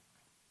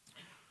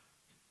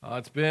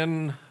It's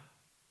been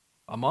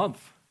a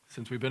month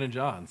since we've been in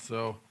John,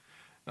 so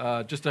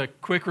just a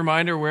quick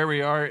reminder where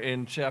we are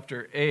in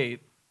chapter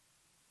 8.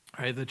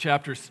 All right, the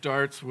chapter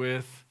starts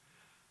with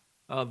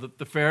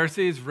the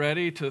Pharisees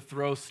ready to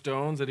throw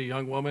stones at a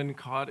young woman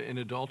caught in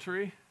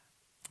adultery,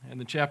 and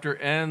the chapter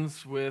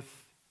ends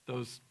with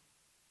those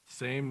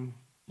same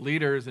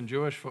leaders and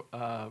Jewish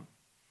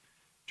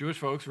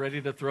folks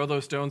ready to throw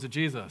those stones at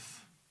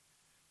Jesus.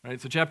 Right,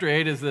 so chapter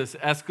 8 is this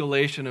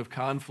escalation of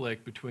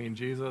conflict between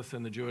Jesus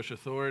and the Jewish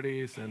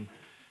authorities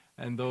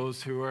and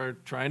those who are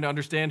trying to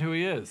understand who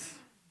he is.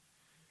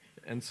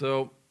 And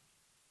so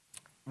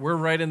we're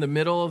right in the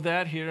middle of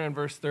that here in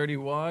verse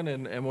 31,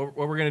 and what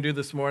we're going to do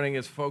this morning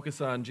is focus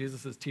on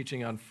Jesus'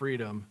 teaching on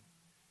freedom.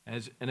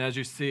 And as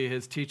you see,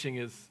 his teaching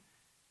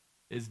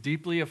is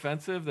deeply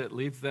offensive that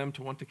leads them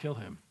to want to kill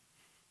him.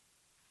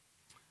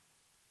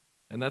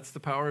 And that's the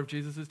power of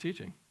Jesus'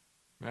 teaching,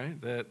 right?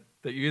 That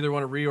you either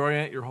want to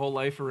reorient your whole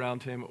life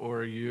around him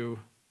or it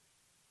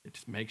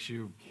just makes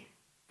you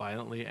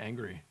violently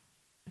angry.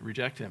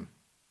 Reject him.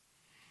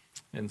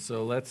 And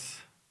so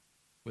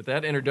with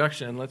that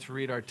introduction, let's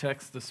read our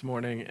text this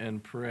morning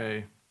and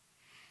pray.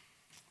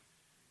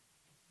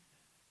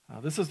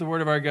 This is the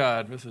word of our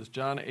God. This is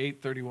John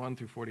 8:31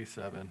 through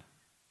 47.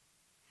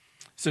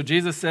 So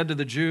Jesus said to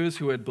the Jews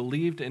who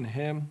believed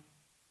him,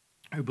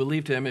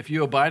 "If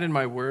you abide in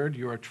my word,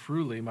 you are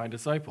truly my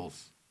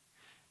disciples.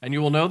 And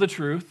you will know the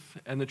truth,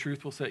 and the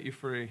truth will set you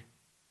free."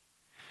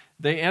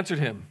 They answered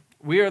him,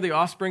 "We are the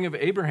offspring of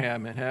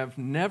Abraham and have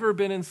never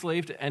been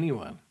enslaved to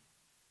anyone.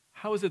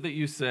 How is it that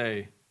you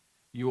say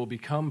you will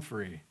become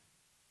free?"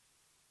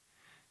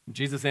 And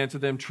Jesus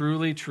answered them,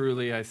 "Truly,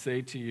 truly, I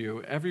say to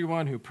you,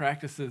 everyone who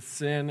practices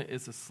sin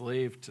is a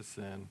slave to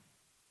sin.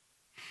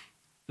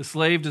 The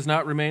slave does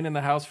not remain in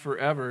the house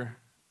forever.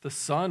 The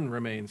Son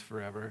remains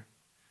forever.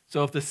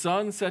 So if the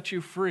Son sets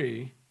you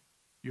free,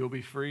 you will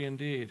be free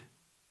indeed.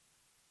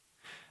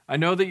 I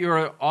know that you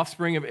are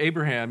offspring of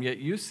Abraham, yet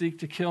you seek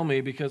to kill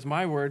me because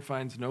my word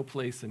finds no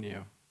place in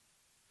you.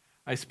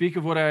 I speak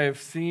of what I have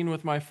seen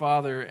with my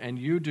father, and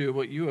you do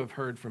what you have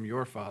heard from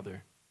your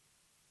father."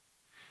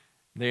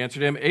 They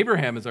answered him,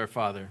 "Abraham is our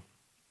father."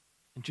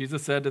 And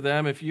Jesus said to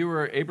them, "If you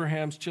were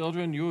Abraham's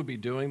children, you would be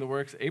doing the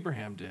works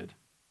Abraham did.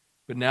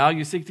 But now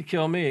you seek to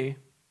kill me,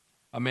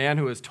 a man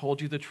who has told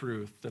you the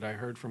truth that I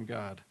heard from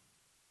God.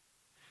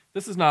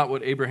 This is not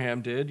what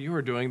Abraham did. You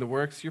are doing the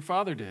works your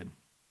father did."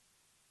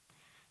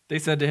 They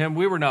said to him,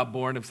 "We were not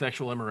born of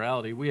sexual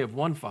immorality. We have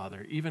one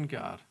Father, even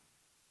God."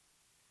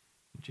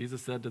 And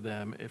Jesus said to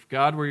them, "If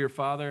God were your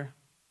Father,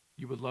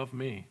 you would love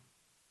me.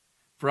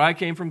 For I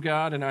came from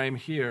God and I am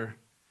here.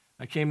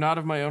 I came not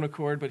of my own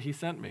accord, but he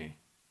sent me.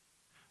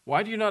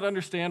 Why do you not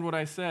understand what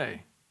I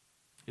say?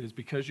 It is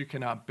because you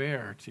cannot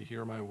bear to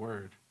hear my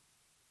word.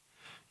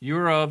 You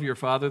are of your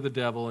father the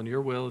devil, and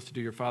your will is to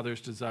do your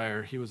father's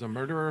desire. He was a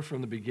murderer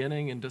from the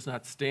beginning and does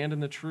not stand in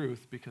the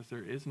truth because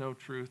there is no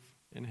truth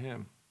in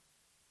him.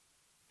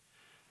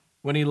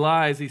 When he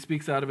lies, he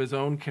speaks out of his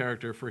own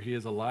character, for he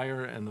is a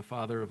liar and the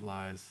father of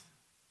lies.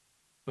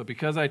 But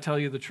because I tell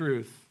you the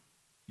truth,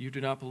 you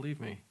do not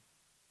believe me.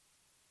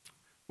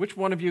 Which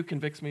one of you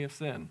convicts me of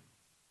sin?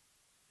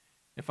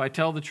 If I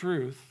tell the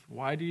truth,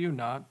 why do you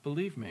not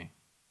believe me?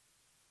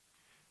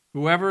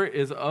 Whoever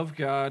is of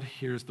God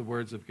hears the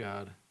words of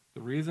God.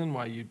 The reason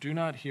why you do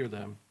not hear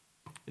them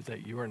is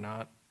that you are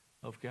not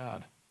of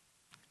God."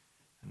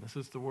 And this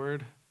is the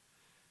word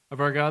of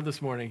our God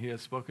this morning. He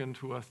has spoken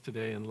to us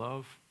today in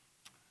love.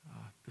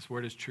 This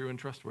word is true and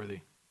trustworthy.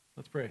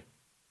 Let's pray.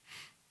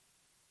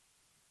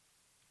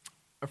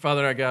 Our Father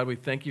and our God, we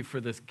thank you for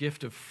this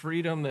gift of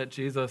freedom that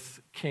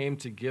Jesus came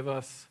to give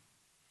us,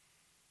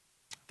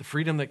 the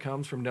freedom that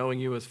comes from knowing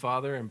you as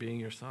Father and being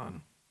your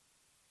Son.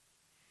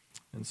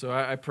 And so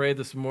I pray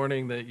this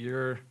morning that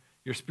your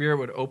Spirit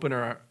would open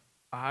our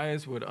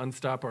eyes, would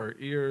unstop our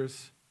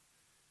ears,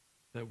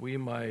 that we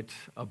might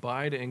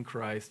abide in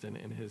Christ and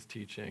in his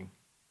teaching.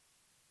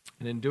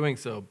 And in doing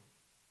so,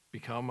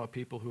 become a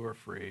people who are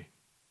free.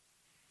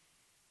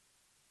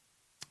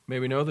 May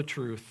we know the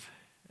truth,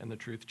 and the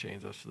truth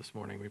change us this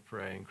morning, we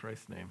pray in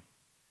Christ's name.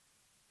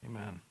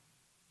 Amen.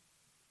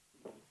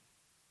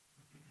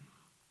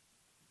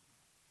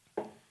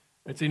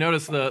 And so you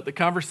notice the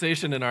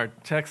conversation in our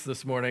text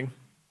this morning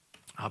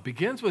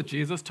begins with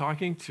Jesus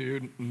talking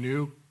to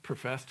new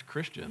professed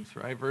Christians,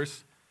 right?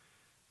 Verse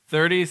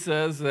 30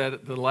 says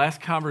that the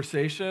last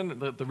conversation,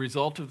 the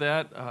result of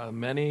that,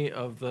 many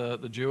of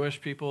the Jewish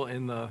people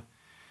in the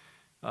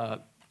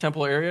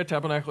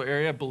tabernacle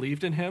area,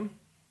 believed in him.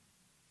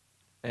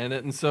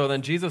 And so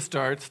then Jesus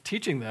starts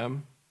teaching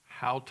them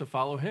how to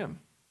follow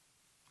him.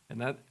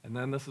 And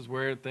then this is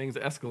where things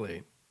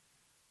escalate,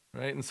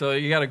 right? And so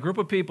you got a group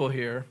of people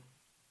here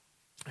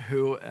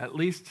who at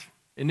least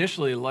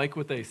initially like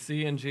what they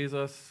see in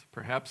Jesus.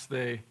 Perhaps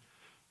they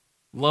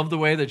love the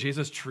way that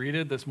Jesus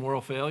treated this moral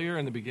failure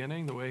in the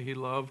beginning, the way he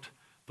loved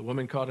the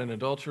woman caught in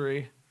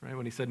adultery, right?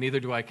 When he said,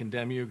 "Neither do I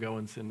condemn you, go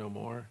and sin no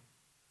more."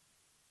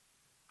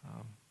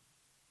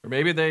 Or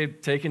maybe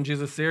they've taken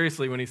Jesus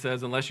seriously when he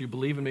says, unless you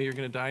believe in me, you're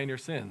going to die in your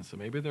sins. So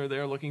maybe they're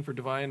there looking for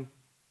divine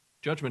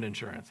judgment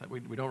insurance.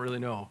 We don't really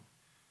know.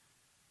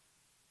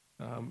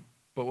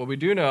 But what we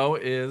do know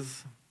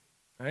is,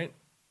 right,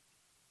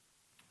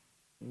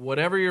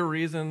 whatever your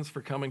reasons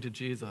for coming to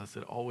Jesus,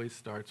 it always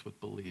starts with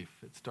belief.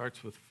 It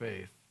starts with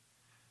faith.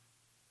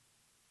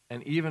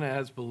 And even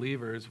as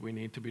believers, we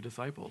need to be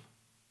discipled.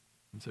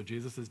 And so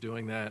Jesus is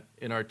doing that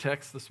in our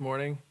text this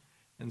morning.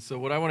 And so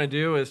what I want to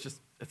do is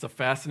it's a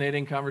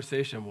fascinating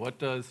conversation. What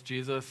does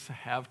Jesus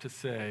have to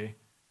say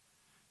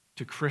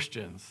to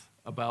Christians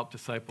about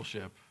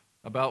discipleship,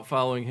 about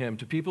following him,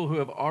 to people who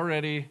have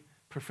already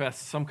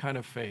professed some kind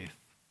of faith?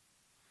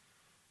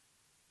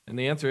 And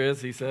the answer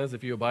is, he says,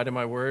 if you abide in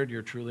my word,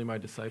 you're truly my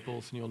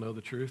disciples, and you'll know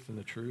the truth, and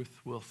the truth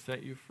will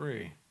set you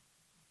free.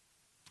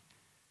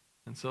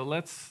 And so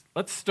let's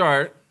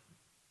start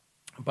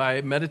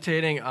by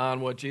meditating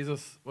on what I'm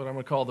going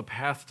to call the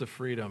path to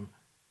freedom.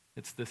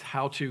 It's this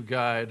how-to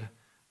guide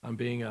on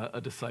being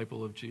a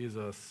disciple of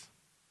Jesus.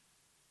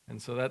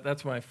 And so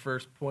that's my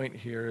first point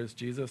here, is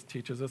Jesus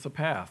teaches us a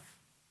path,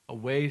 a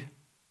way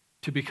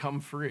to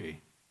become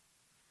free.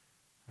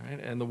 Right?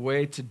 And the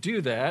way to do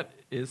that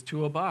is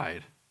to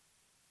abide.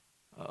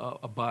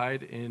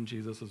 Abide in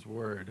Jesus'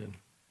 word. And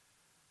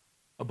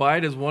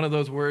abide is one of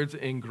those words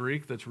in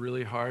Greek that's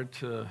really hard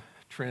to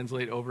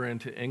translate over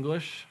into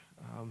English.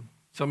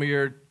 Some of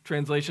your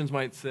translations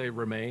might say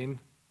remain.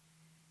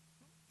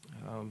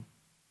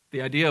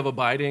 The idea of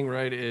abiding,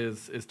 right,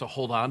 is to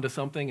hold on to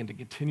something and to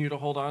continue to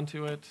hold on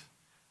to it,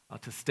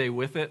 to stay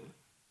with it.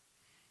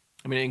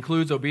 I mean, it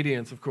includes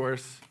obedience, of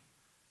course,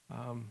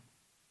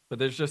 but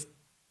there's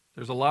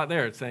a lot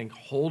there. It's saying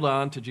hold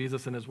on to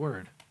Jesus and his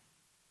word.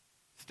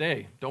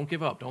 Stay. Don't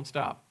give up. Don't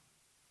stop.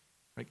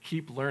 Right?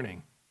 Keep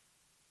learning.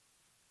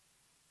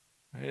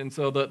 Right? And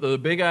so the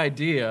big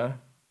idea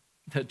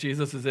that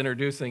Jesus is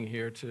introducing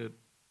here to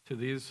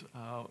these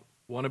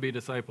wannabe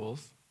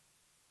disciples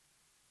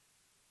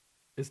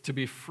is to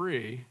be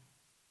free,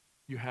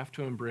 you have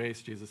to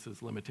embrace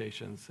Jesus'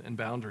 limitations and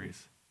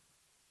boundaries.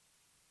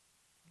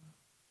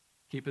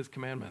 Keep his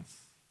commandments.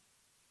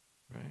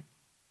 Right?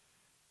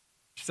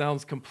 Which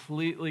sounds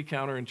completely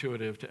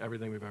counterintuitive to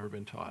everything we've ever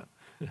been taught.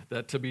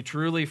 That to be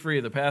truly free,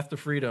 the path to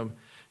freedom,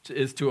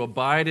 is to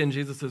abide in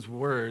Jesus'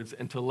 words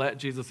and to let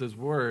Jesus'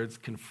 words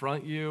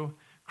confront you,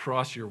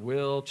 cross your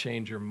will,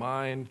 change your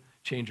mind,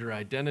 change your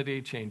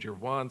identity, change your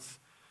wants,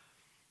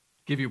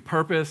 give you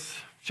purpose,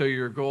 show you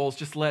your goals.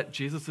 Just let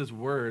Jesus'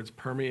 words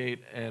permeate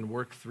and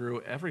work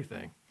through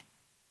everything.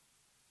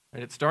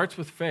 And it starts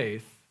with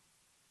faith.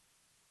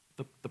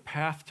 The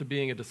path to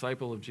being a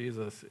disciple of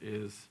Jesus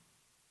is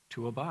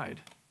to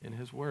abide in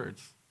his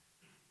words.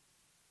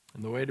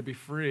 And the way to be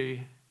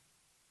free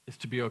is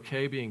to be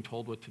okay being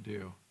told what to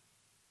do.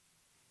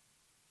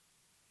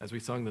 As we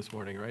sung this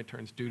morning, right?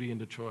 Turns duty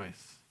into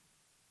choice.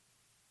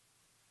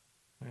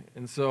 Right?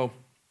 And so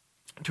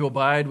to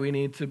abide, we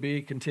need to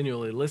be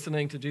continually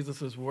listening to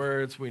Jesus'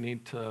 words. We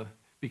need to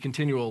be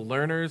continual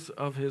learners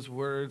of his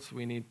words.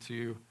 We need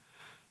to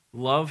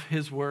love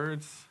his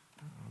words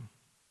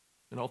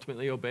and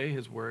ultimately obey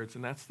his words.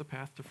 And that's the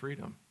path to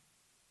freedom.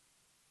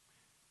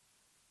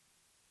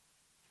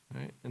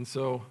 Right? And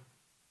so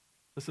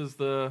this is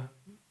the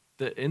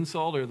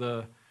insult or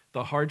the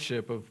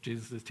hardship of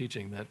Jesus'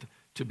 teaching, that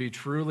to be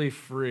truly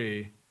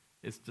free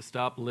is to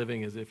stop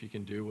living as if you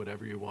can do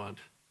whatever you want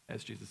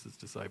as Jesus'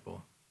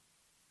 disciple.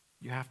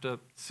 You have to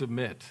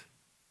submit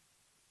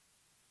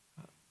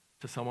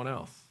to someone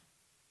else.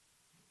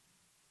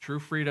 True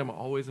freedom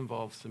always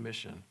involves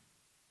submission.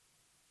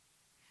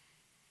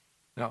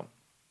 Now,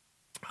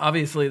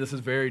 obviously, this is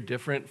very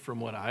different from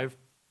what I've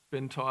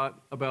been taught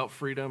about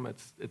freedom.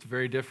 It's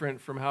very different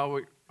from how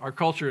our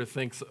culture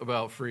thinks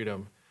about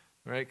freedom,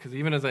 right? Because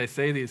even as I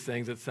say these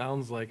things, it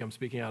sounds like I'm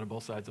speaking out of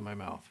both sides of my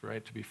mouth,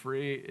 right? To be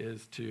free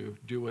is to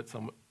do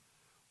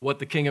what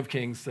the King of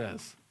Kings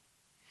says.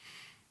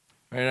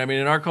 Right? I mean,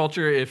 in our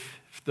culture, if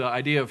the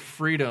idea of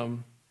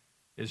freedom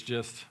is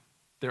just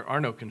there are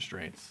no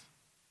constraints,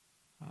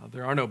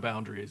 there are no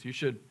boundaries. You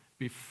should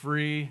be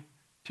free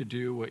to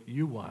do what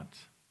you want.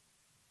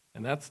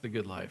 And that's the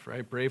good life,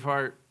 right?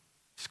 Braveheart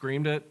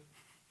screamed it.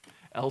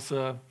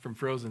 Elsa from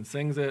Frozen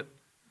sings it.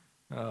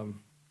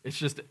 It's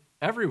just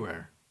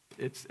everywhere.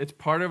 It's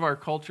part of our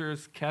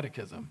culture's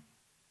catechism.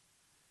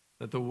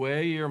 That the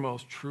way you're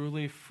most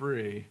truly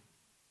free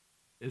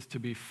is to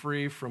be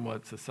free from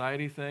what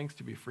society thinks,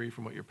 to be free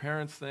from what your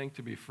parents think,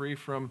 to be free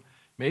from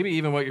maybe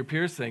even what your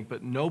peers think,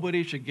 but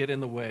nobody should get in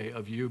the way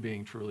of you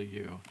being truly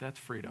you. That's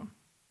freedom.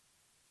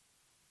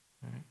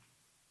 Right?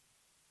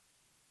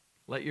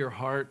 Let your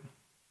heart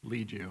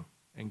lead you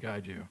and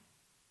guide you.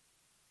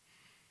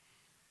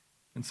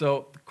 And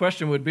so the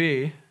question would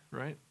be,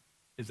 right,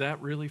 is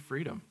that really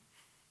freedom?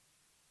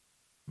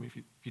 I mean,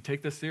 if you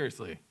take this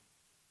seriously,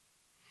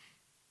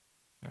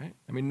 right?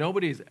 I mean,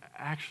 nobody's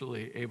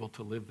actually able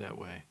to live that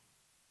way.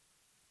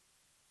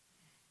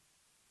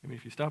 I mean,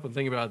 if you stop and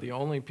think about it, the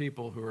only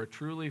people who are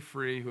truly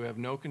free, who have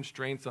no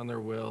constraints on their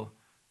will,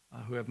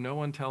 who have no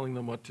one telling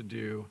them what to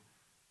do,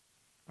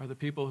 are the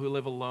people who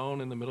live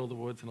alone in the middle of the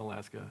woods in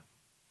Alaska,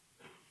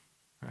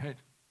 right?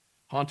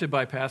 Haunted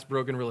by past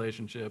broken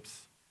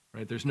relationships,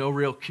 right? There's no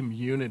real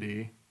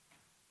community.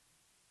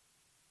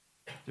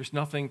 There's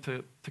nothing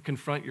to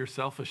confront your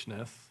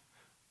selfishness,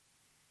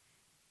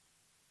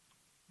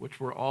 which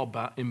we're all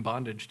in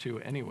bondage to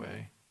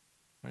anyway,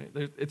 right?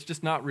 It's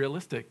just not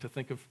realistic to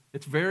think of,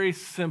 it's very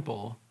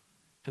simple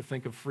to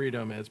think of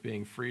freedom as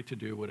being free to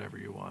do whatever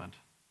you want,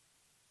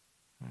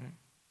 right?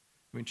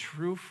 I mean,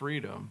 true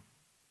freedom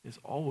is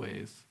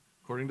always,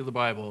 according to the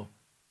Bible,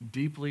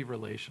 deeply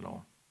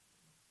relational.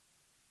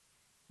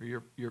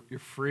 You're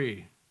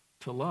free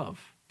to love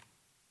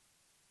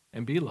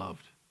and be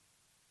loved.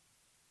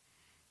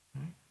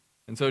 Right?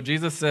 And so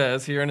Jesus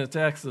says here in the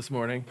text this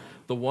morning,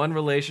 the one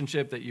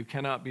relationship that you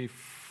cannot be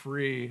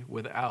free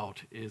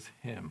without is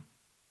him.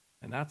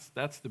 And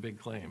that's the big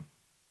claim.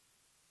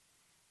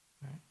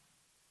 Right?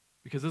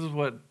 Because this is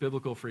what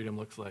biblical freedom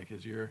looks like,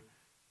 is you're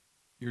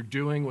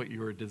doing what you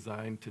were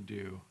designed to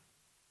do.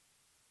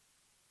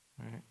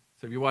 Right?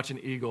 So if you watch an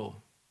eagle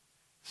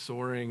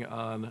soaring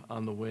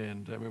on the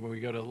wind, I mean, when we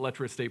go to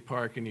Letchworth State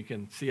Park and you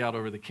can see out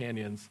over the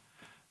canyons,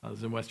 I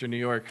was in Western New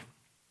York,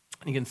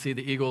 you can see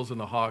the eagles and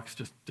the hawks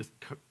just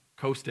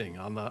coasting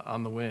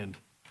on the wind,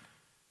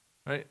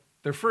 right?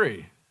 They're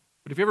free.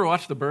 But if you ever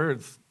watch the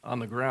birds on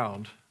the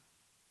ground,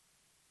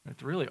 right,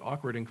 they're really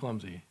awkward and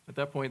clumsy. At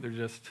that point, they're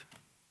just,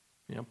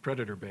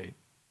 predator bait.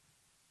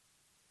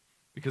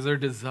 Because they're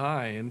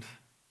designed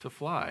to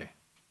fly.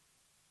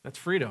 That's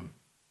freedom.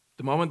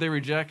 The moment they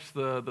reject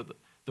the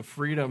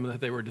freedom that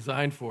they were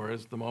designed for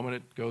is the moment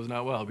it goes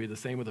not well. It'll be the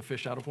same with a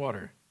fish out of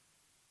water.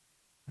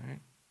 Right?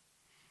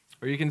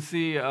 Or you can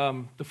see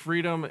the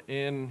freedom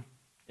in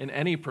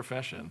any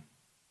profession.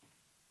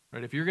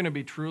 Right? If you're going to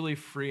be truly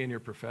free in your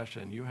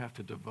profession, you have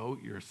to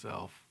devote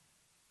yourself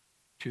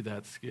to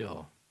that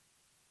skill.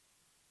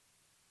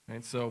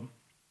 Right? So,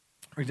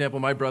 for example,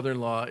 my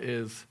brother-in-law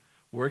is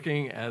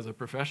working as a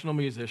professional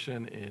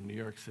musician in New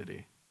York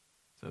City.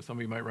 So some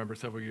of you might remember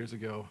several years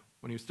ago,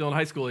 when he was still in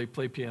high school, he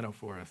played piano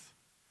for us.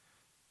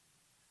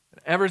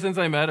 Ever since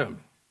I met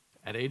him,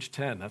 at age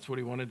 10, that's what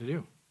he wanted to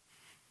do.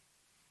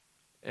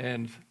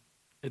 And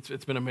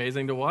it's been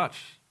amazing to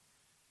watch.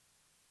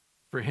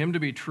 For him to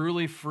be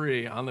truly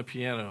free on the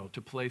piano,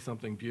 to play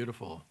something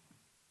beautiful,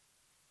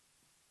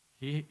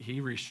 he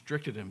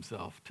restricted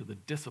himself to the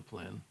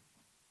discipline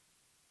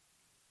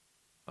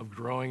of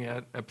growing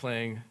at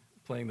playing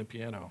the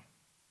piano.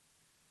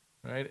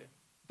 Right?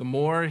 The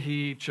more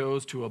he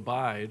chose to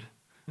abide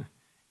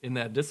in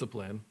that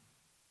discipline,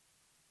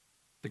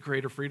 the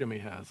greater freedom he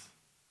has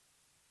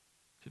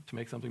to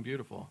make something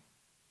beautiful.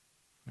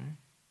 Right?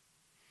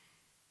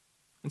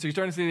 And so you're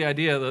starting to see the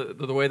idea,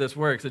 the way this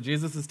works, that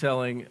Jesus is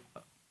telling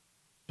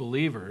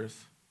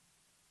believers,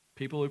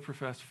 people who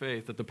profess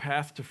faith, that the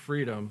path to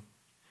freedom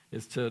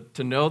is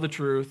to know the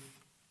truth,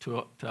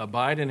 to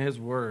abide in his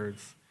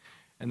words,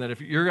 and that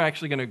if you're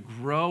actually going to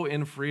grow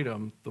in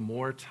freedom, the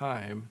more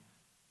time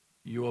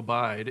you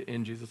abide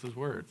in Jesus'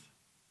 words.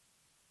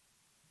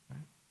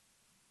 Right?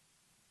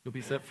 You'll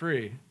be set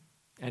free,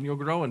 and you'll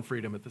grow in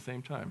freedom at the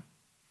same time.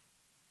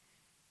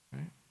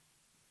 Right?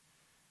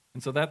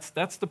 And so that's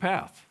the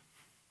path.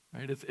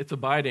 Right? It's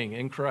abiding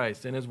in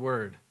Christ, in his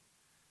word.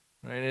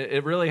 Right?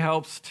 It really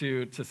helps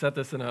to set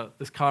this in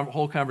this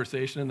whole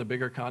conversation in the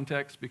bigger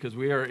context, because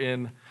we are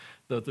in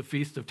the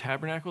Feast of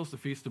Tabernacles, the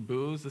Feast of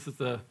Booths. This is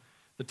the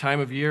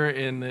time of year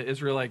in the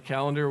Israelite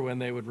calendar when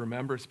they would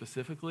remember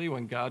specifically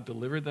when God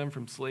delivered them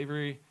from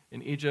slavery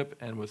in Egypt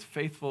and was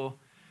faithful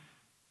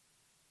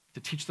to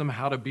teach them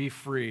how to be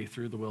free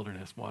through the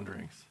wilderness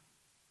wanderings.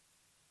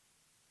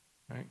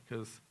 Right?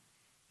 Because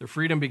their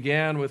freedom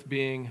began with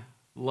being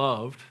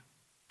loved.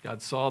 God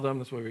saw them.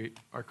 That's what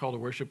our call to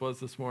worship was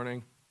this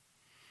morning.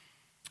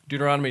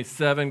 Deuteronomy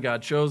 7,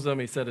 God chose them.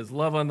 He set his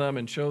love on them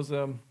and chose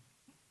them.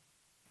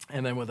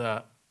 And then with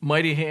a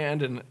mighty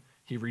hand, and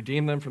he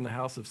redeemed them from the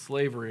house of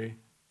slavery.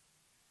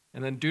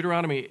 And then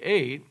Deuteronomy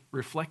 8,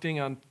 reflecting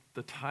on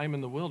the time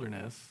in the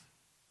wilderness,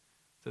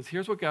 says,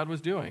 here's what God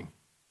was doing.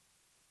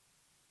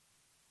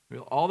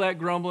 All that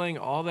grumbling,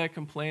 all that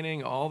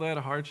complaining, all that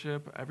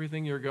hardship,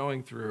 everything you're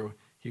going through,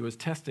 he was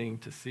testing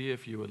to see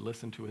if you would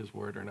listen to his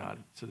word or not,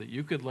 so that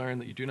you could learn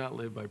that you do not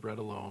live by bread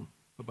alone,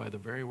 but by the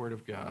very word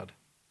of God.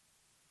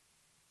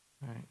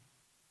 Right?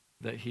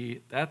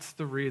 That's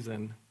the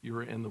reason you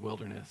were in the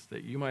wilderness,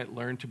 that you might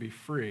learn to be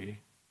free,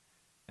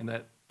 and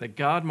that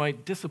God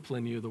might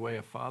discipline you the way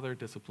a father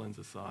disciplines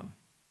a son.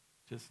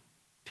 Just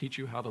teach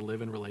you how to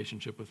live in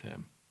relationship with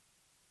him.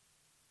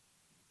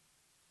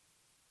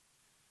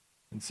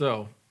 And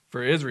so,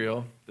 for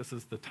Israel, this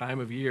is the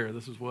time of year.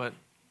 This is what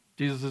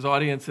Jesus'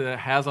 audience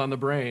has on the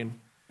brain.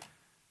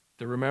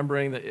 They're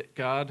remembering that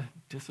God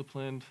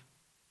disciplined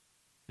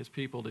his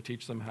people to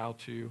teach them how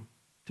to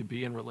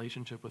be in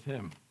relationship with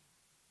him.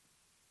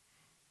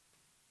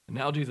 And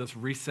now Jesus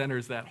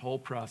recenters that whole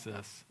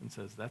process and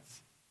says,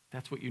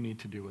 that's what you need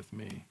to do with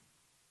me.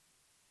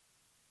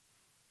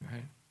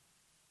 Right?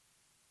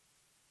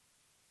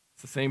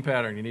 It's the same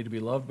pattern. You need to be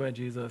loved by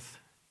Jesus,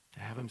 to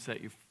have him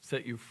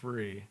set you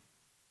free.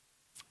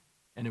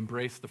 and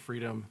embrace the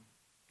freedom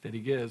that he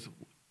gives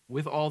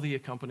with all the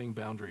accompanying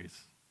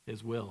boundaries,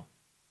 his will,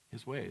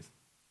 his ways.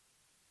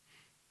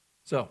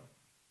 So,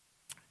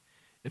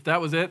 if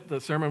that was it,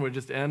 the sermon would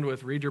just end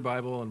with read your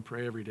Bible and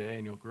pray every day,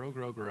 and you'll grow,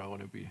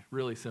 and it'd be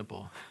really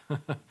simple.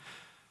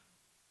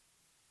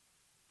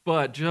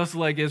 But just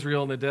like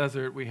Israel in the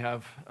desert, we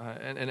have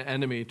an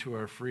enemy to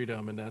our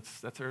freedom, and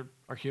that's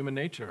our human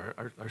nature,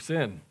 our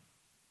sin,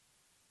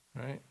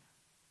 right?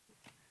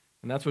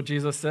 And that's what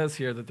Jesus says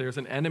here, that there's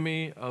an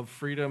enemy of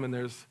freedom and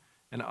there's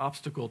an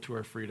obstacle to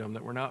our freedom,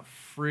 that we're not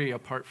free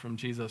apart from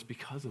Jesus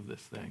because of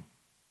this thing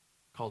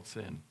called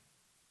sin.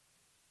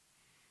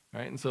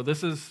 Right? And so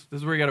this is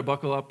where you got to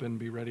buckle up and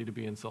be ready to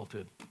be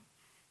insulted.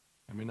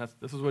 I mean,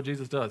 this is what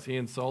Jesus does. He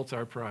insults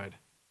our pride.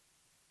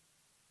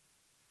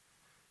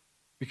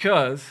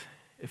 Because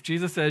if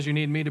Jesus says you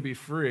need me to be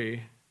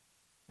free,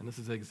 and this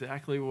is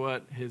exactly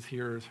what his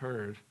hearers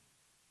heard,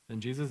 then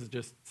Jesus has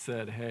just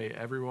said, hey,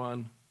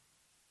 everyone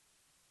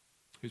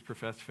who's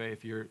professed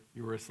faith, you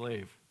were a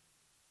slave.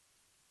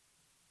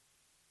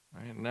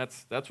 Right? And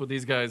that's what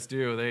these guys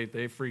do.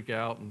 They freak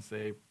out and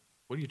say,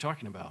 what are you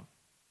talking about?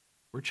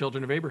 We're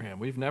children of Abraham.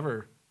 We've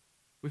never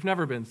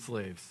been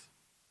slaves,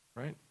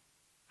 right?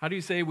 How do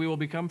you say we will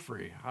become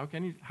free? How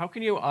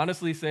can you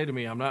honestly say to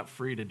me, I'm not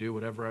free to do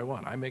whatever I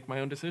want? I make my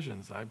own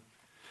decisions. I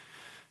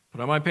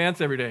put on my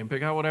pants every day and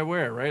pick out what I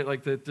wear, right?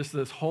 Like just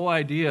this whole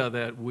idea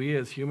that we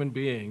as human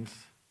beings,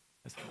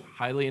 as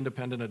highly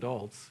independent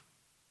adults,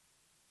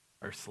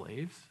 are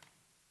slaves.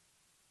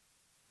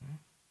 Right?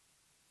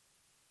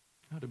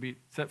 Now, to be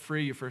set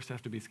free, you first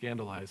have to be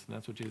scandalized, and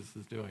that's what Jesus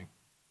is doing.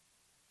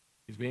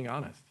 He's being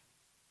honest.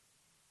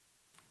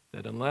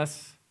 That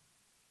unless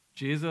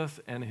Jesus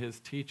and his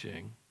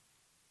teaching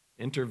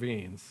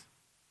intervenes,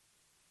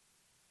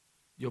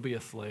 you'll be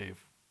a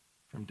slave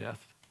from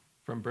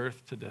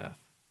birth to death,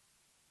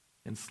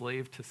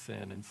 enslaved to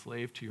sin,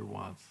 enslaved to your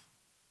wants.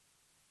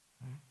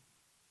 Right?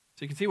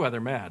 So you can see why they're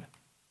mad.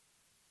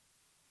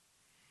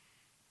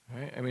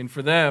 Right? I mean,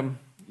 for them,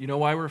 you know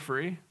why we're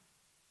free?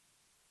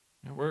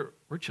 You know,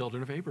 we're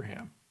children of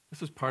Abraham.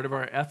 This is part of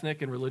our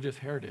ethnic and religious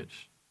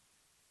heritage.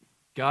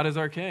 God is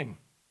our king.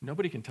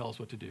 Nobody can tell us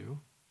what to do.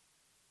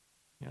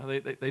 You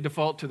know, they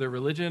default to their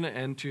religion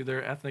and to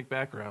their ethnic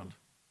background.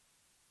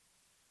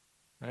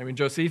 I mean,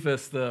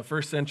 Josephus, the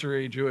first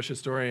century Jewish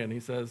historian, he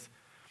says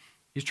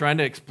he's trying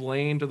to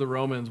explain to the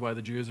Romans why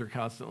the Jews are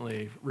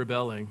constantly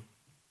rebelling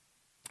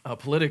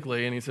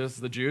politically, and he says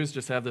the Jews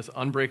just have this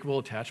unbreakable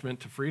attachment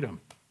to freedom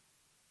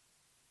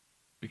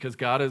because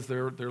God is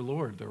their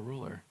Lord, their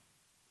ruler.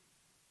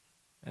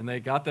 And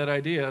they got that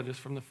idea just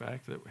from the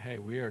fact that, hey,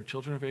 we are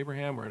children of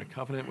Abraham, we're in a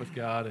covenant with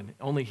God, and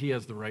only he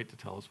has the right to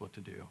tell us what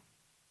to do.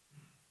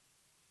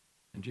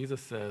 And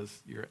Jesus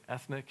says your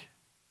ethnic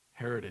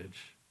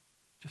heritage,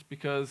 just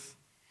because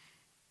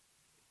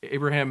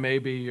Abraham may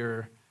be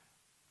your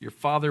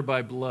father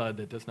by blood,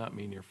 that does not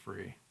mean you're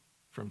free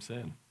from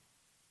sin.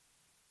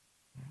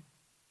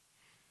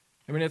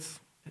 I mean, is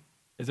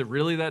it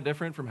really that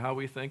different from how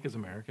we think as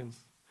Americans?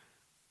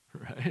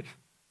 Right?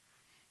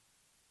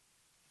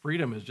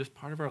 Freedom is just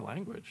part of our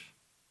language.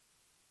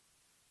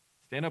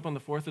 Stand up on the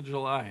 4th of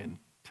July and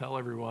tell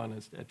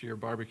everyone at your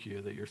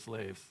barbecue that you're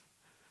slaves.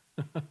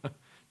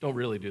 Don't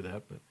really do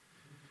that, but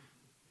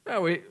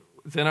no,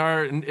 it's in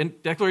our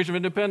Declaration of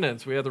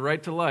Independence. We have the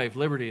right to life,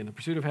 liberty, and the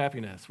pursuit of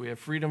happiness. We have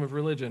freedom of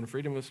religion,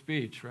 freedom of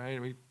speech,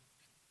 right?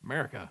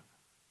 America.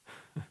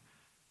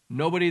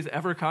 Nobody's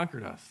ever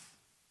conquered us.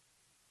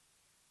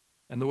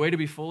 And the way to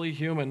be fully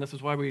human, this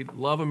is why we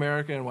love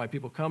America and why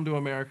people come to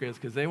America, is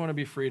because they want to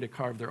be free to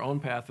carve their own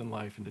path in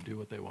life and to do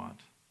what they want.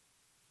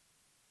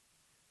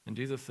 And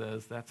Jesus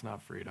says that's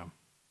not freedom.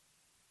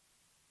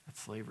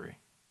 That's slavery.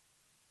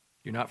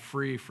 You're not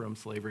free from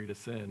slavery to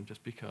sin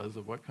just because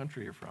of what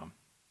country you're from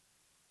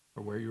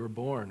or where you were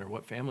born or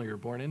what family you're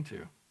born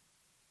into.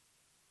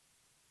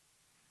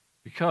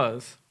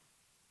 Because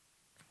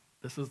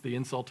this is the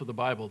insult to the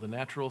Bible. The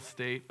natural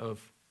state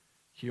of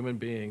human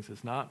beings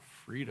is not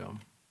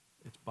freedom.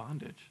 It's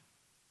bondage.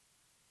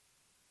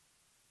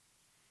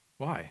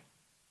 Why?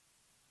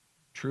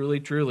 Truly,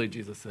 truly,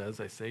 Jesus says,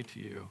 I say to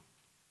you,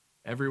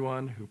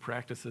 everyone who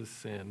practices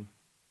sin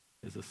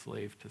is a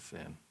slave to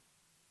sin.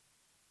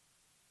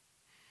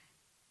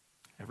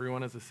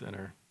 Everyone is a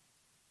sinner.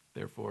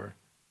 Therefore,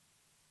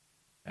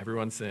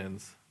 everyone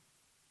sins.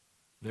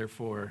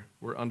 Therefore,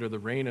 we're under the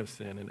reign of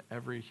sin, and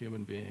every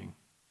human being,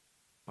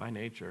 by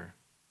nature,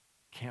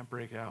 can't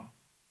break out,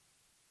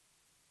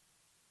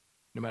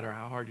 no matter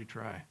how hard you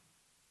try.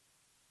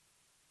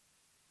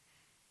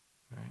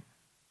 Right?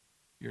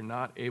 You're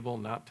not able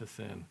not to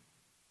sin.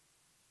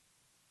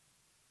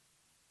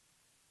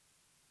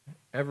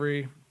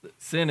 Every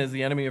sin is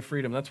the enemy of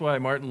freedom. That's why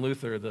Martin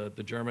Luther,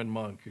 the German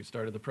monk who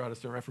started the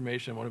Protestant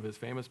Reformation, one of his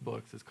famous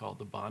books is called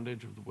The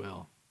Bondage of the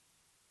Will.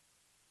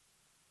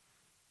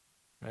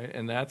 Right?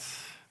 And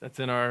that's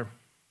in our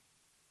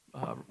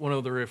one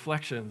of the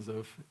reflections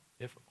of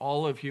if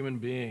all of human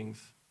beings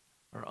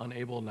are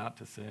unable not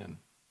to sin,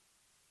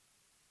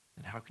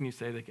 then how can you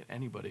say that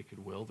anybody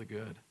could will the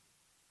good?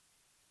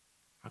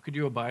 How could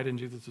you abide in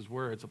Jesus'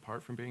 words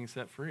apart from being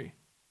set free?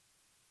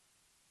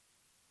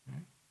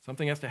 Right?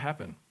 Something has to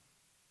happen.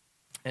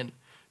 And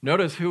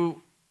notice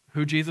who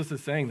Jesus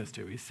is saying this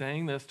to. He's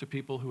saying this to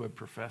people who have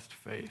professed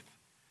faith.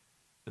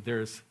 That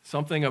there's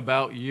something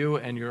about you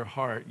and your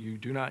heart you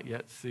do not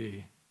yet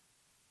see.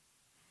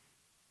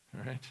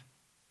 All right?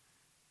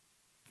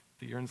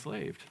 That you're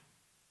enslaved.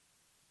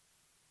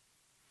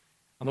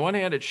 On the one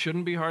hand, it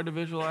shouldn't be hard to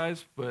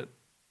visualize, but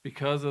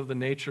because of the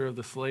nature of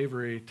the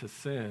slavery to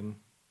sin,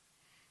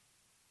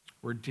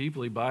 we're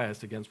deeply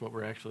biased against what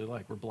we're actually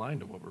like. We're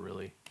blind to what we're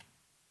really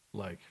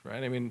like,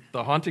 right? I mean,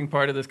 the haunting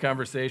part of this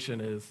conversation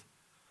is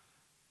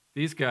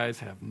these guys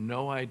have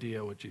no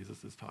idea what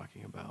Jesus is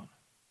talking about.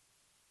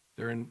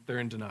 They're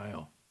in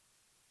denial.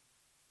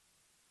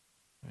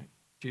 Right?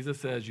 Jesus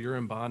says you're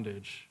in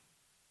bondage,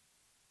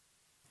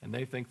 and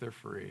they think they're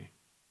free.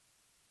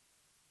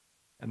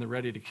 And they're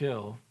ready to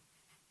kill,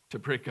 to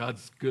break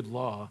God's good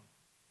law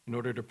in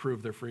order to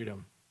prove their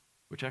freedom,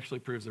 which actually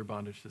proves their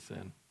bondage to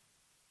sin.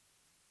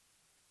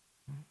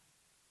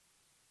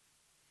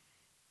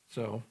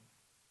 So,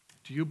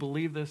 do you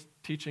believe this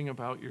teaching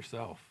about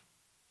yourself?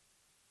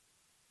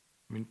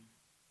 I mean,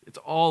 it's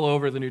all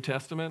over the New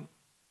Testament.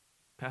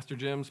 Pastor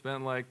Jim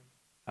spent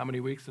how many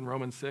weeks in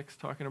Romans 6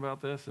 talking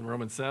about this, in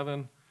Romans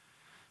 7,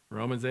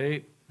 Romans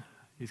 8.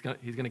 He's going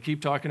to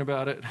keep talking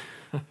about it.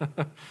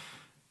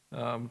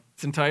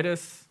 It's in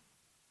Titus.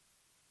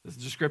 This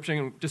is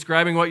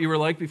describing what you were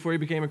like before you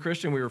became a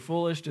Christian. We were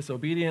foolish,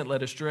 disobedient,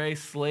 led astray,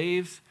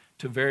 slaves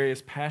to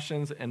various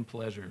passions and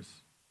pleasures.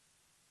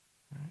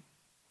 Right?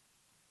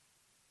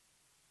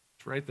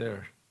 It's right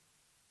there.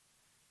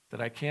 That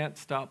I can't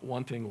stop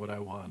wanting what I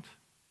want.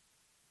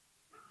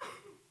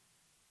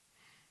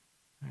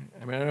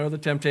 I mean, I know the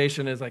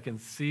temptation is I can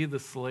see the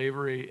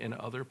slavery in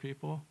other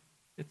people.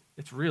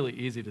 It's really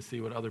easy to see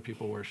what other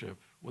people worship,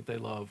 what they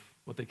love,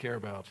 what they care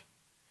about.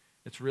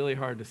 It's really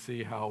hard to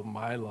see how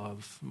my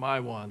loves, my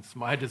wants,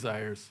 my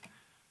desires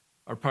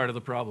are part of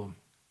the problem.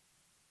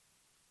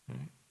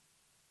 Right?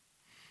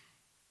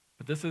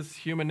 But this is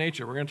human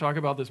nature. We're going to talk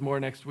about this more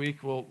next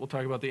week. We'll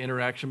talk about the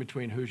interaction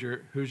between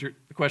the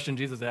question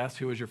Jesus asked,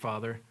 who is your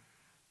father?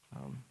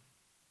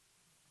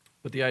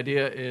 But the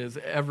idea is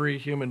every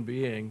human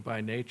being by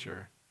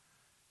nature,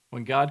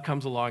 when God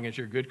comes along as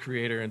your good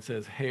creator and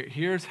says, hey,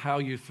 here's how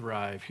you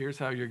thrive, here's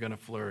how you're going to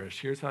flourish,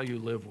 here's how you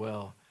live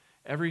well,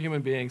 every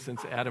human being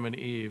since Adam and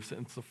Eve,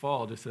 since the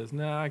fall, just says,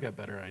 I got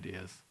better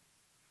ideas.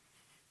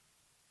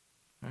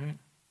 Right?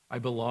 I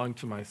belong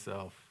to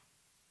myself.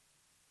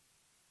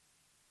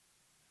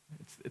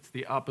 It's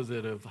the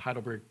opposite of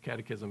Heidelberg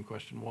Catechism,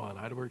 question 1.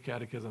 Heidelberg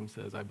Catechism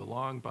says, I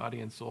belong, body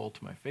and soul,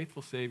 to my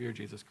faithful Savior,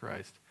 Jesus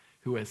Christ,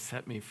 who has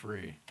set me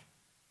free.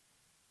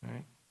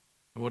 Right?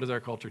 And what does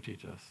our culture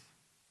teach us?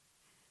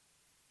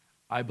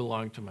 I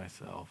belong to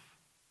myself,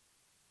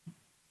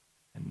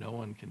 and no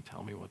one can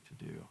tell me what to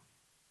do.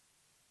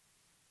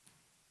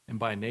 And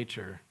by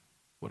nature,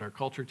 what our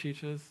culture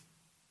teaches,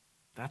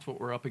 that's what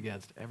we're up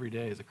against every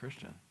day as a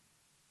Christian.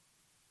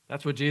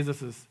 That's what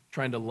Jesus is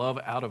trying to love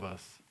out of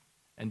us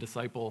and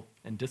disciple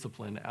and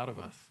discipline out of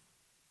us.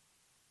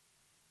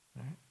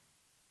 Right?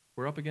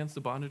 We're up against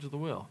the bondage of the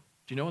will.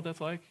 Do you know what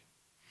that's like?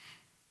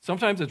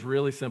 Sometimes it's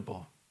really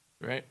simple,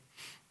 right?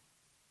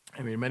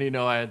 I mean, many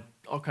know I had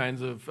all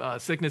kinds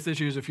of sickness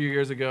issues a few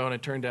years ago, and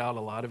it turned out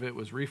a lot of it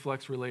was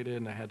reflux related,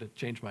 and I had to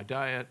change my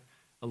diet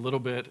a little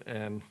bit,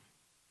 and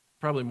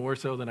probably more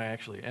so than I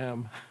actually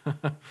am.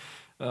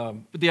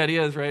 But the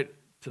idea is, right,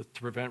 to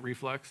prevent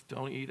reflux,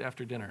 don't eat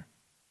after dinner.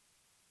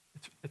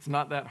 It's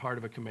not that hard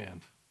of a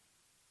command,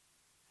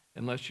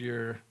 unless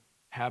your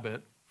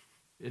habit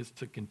is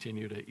to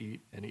continue to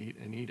eat and eat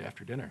and eat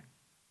after dinner.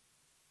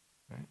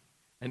 Right?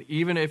 And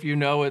even if you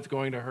know it's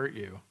going to hurt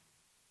you,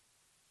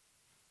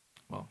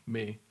 well,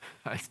 me,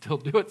 I still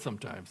do it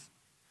sometimes.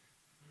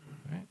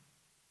 Right?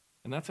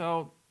 And that's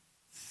how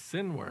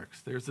sin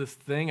works. There's this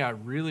thing I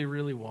really,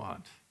 really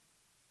want,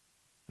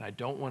 and I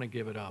don't want to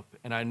give it up.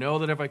 And I know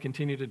that if I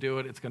continue to do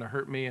it, it's going to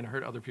hurt me and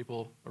hurt other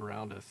people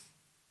around us.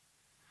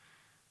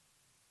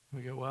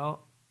 We go,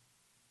 well,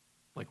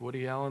 like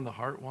Woody Allen, the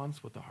heart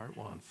wants what the heart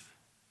wants.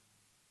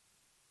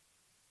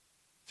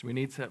 So we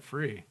need set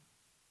free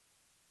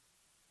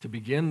to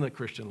begin the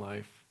Christian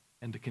life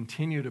and to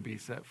continue to be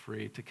set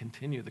free to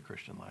continue the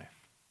Christian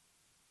life.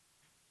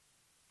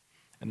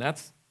 And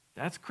that's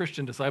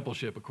Christian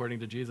discipleship according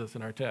to Jesus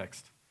in our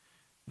text.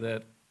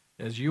 That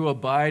as you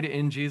abide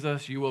in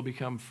Jesus, you will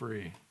become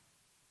free.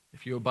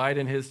 If you abide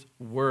in his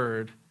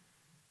word,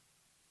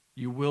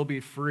 you will be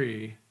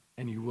free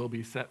and you will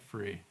be set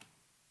free.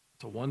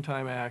 It's a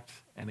one-time act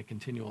and a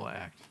continual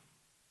act.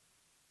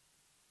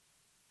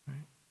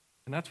 Right?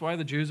 And that's why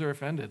the Jews are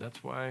offended.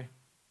 That's why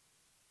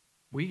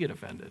we get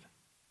offended.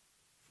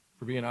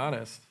 For being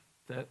honest,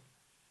 that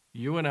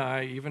you and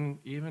I,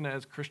 even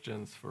as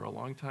Christians for a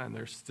long time,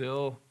 there's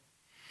still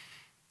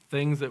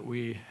things that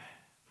we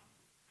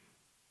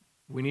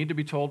need to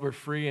be told we're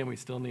free, and we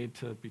still need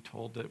to be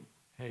told that,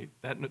 hey,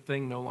 that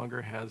thing no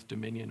longer has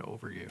dominion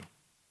over you.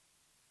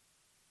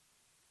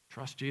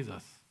 Trust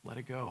Jesus. Let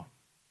it go.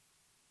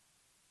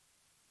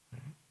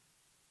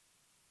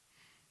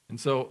 And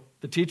so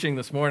the teaching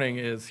this morning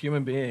is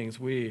human beings,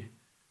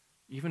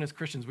 even as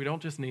Christians, we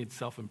don't just need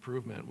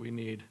self-improvement. We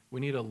need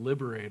a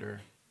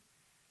liberator,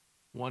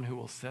 one who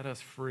will set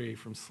us free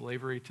from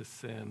slavery to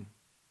sin,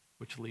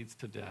 which leads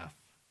to death,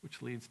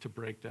 which leads to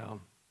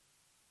breakdown.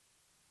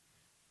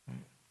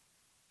 Right?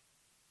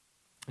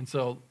 And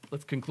so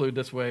let's conclude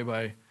this way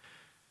by,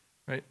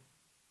 right,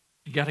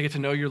 you got to get to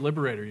know your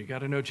liberator. You got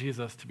to know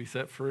Jesus to be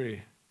set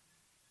free.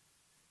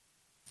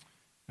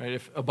 Right?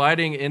 If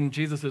abiding in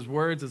Jesus'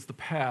 words is the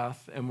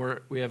path, and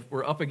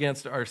we're up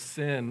against our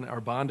sin,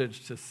 our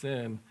bondage to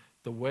sin,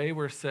 the way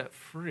we're set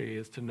free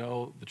is to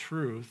know the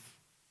truth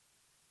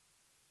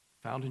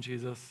found in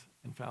Jesus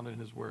and found in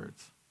his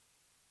words.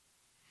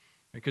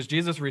 Because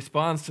Jesus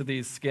responds to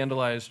these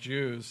scandalized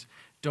Jews,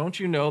 don't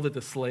you know that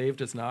the slave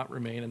does not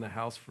remain in the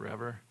house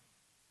forever?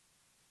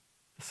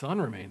 The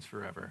Son remains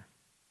forever.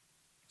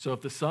 So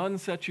if the Son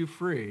sets you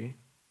free,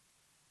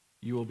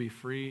 you will be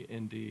free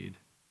indeed.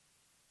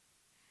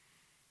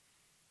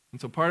 And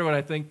so part of what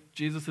I think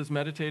Jesus is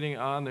meditating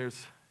on,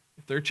 if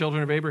they're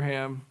children of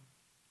Abraham,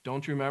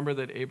 don't you remember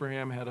that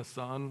Abraham had a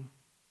son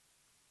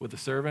with a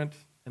servant,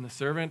 and the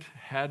servant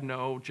had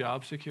no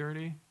job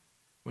security?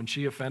 When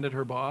she offended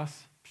her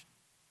boss,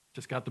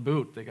 just got the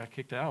boot. They got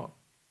kicked out.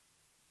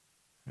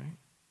 Right?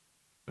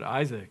 But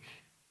Isaac,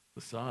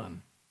 the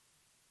son,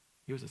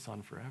 he was a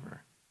son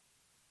forever.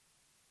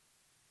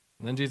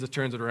 And then Jesus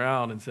turns it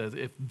around and says,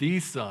 if the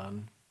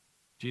Son,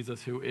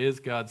 Jesus, who is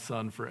God's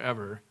Son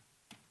forever,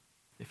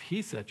 if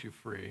he sets you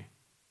free,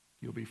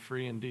 you'll be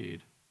free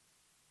indeed.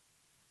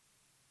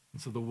 And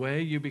so the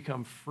way you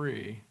become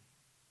free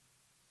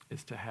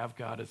is to have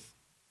God as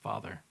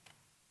Father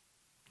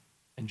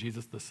and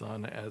Jesus the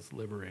Son as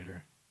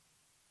liberator.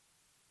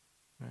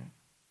 Right?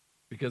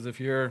 Because if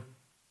you're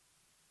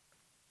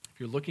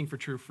looking for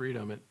true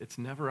freedom, it's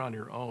never on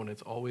your own.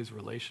 It's always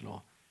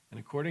relational. And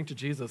according to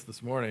Jesus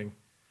this morning,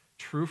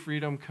 true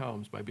freedom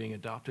comes by being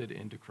adopted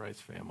into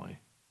Christ's family,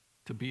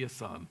 to be a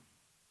son,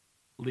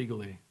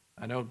 legally.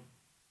 I know,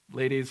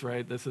 ladies,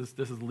 right, this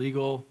is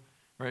legal,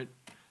 right?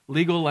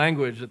 Legal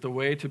language that the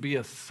way to be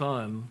a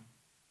son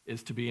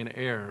is to be an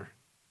heir.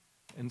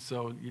 And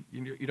so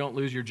you don't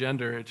lose your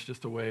gender. It's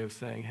just a way of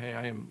saying, hey,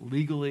 I am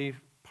legally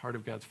part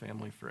of God's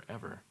family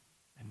forever,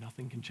 and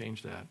nothing can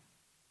change that.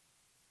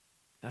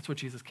 That's what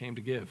Jesus came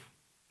to give,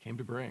 came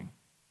to bring,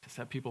 to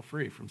set people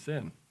free from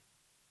sin.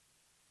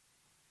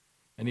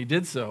 And he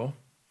did so.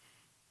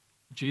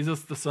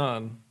 Jesus the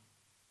Son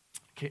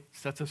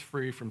sets us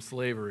free from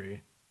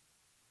slavery.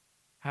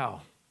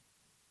 How?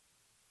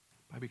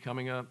 By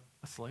becoming a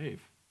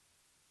slave,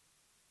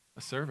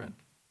 a servant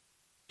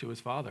to his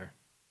Father,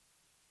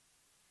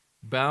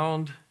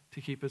 bound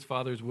to keep his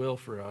Father's will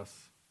for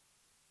us.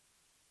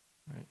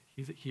 Right?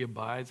 He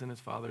abides in his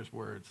Father's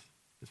words,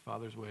 his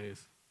Father's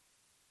ways.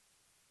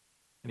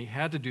 And he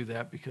had to do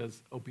that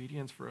because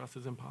obedience for us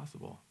is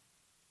impossible,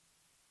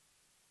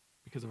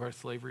 because of our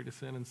slavery to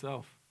sin and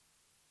self.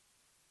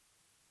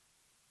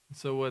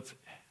 So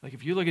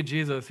if you look at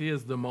Jesus, he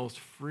is the most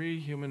free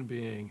human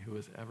being who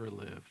has ever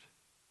lived.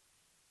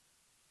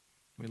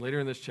 I mean,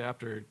 later in this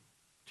chapter,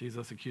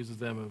 Jesus accuses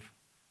them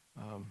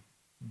of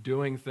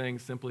doing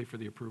things simply for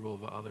the approval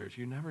of others.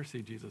 You never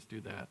see Jesus do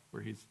that,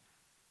 where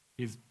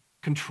he's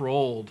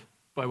controlled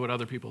by what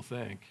other people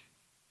think.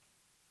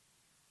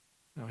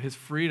 No, his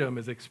freedom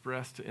is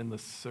expressed in the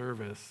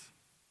service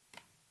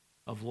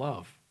of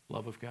love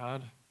of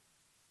God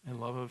and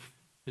love of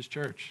his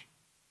church.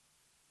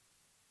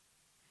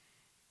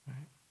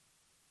 Right?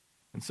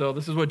 And so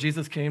this is what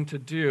Jesus came to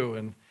do.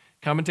 And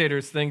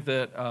commentators think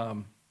that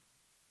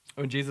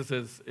when Jesus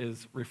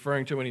is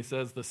referring to when he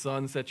says the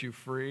Son sets you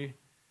free,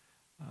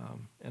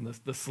 and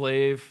the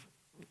slave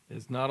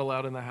is not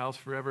allowed in the house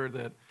forever,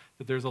 that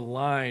there's a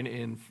line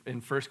in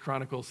 1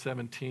 Chronicles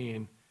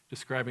 17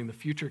 describing the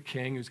future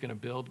king who's going to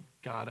build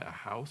God a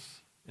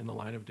house in the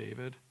line of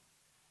David.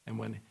 And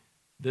when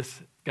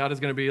God is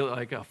going to be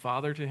like a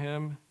father to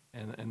him,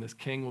 and this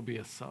king will be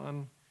a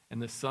son, and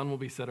this son will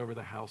be set over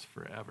the house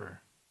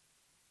forever.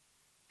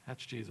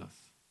 That's Jesus,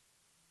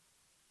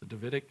 the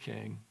Davidic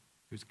king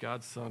who's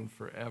God's son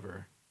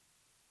forever,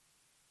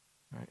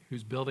 right?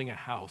 Who's building a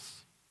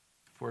house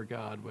for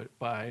God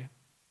by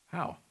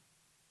how?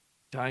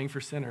 Dying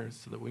for sinners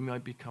so that we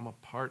might become a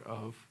part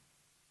of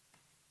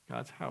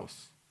God's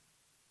house,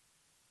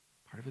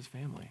 part of his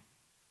family.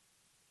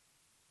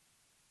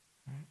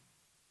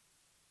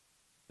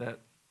 Right?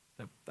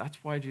 That's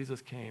why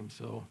Jesus came.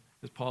 So,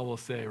 as Paul will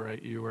say,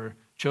 right, you were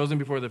chosen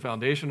before the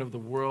foundation of the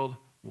world.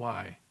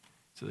 Why?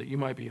 So that you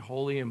might be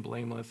holy and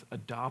blameless,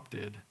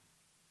 adopted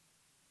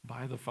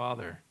by the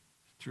Father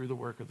through the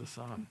work of the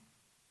Son,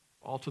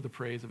 all to the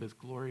praise of his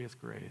glorious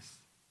grace.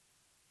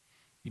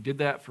 He did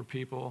that for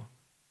people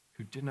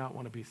who did not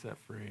want to be set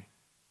free.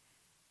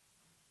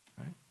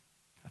 Right?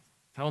 That's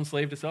how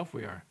enslaved to self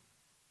we are.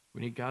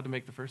 We need God to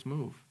make the first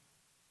move.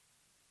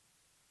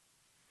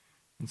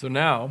 And so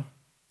now,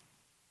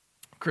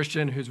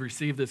 Christian who's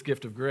received this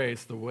gift of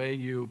grace, the way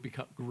you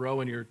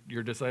grow in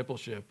your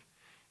discipleship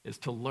is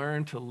to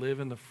learn to live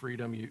in the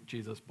freedom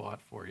Jesus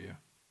bought for you.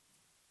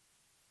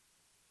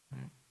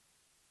 Right?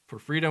 For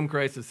freedom,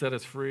 Christ has set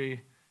us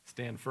free.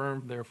 Stand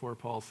firm, therefore,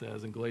 Paul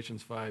says in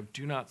Galatians 5,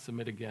 do not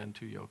submit again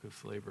to yoke of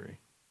slavery.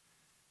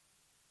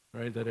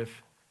 Right? That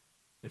if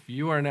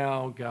you are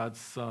now God's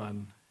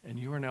son, and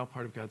you are now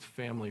part of God's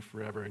family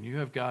forever, and you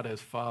have God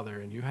as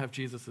Father, and you have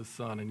Jesus as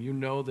Son, and you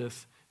know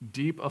this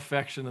deep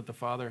affection that the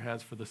Father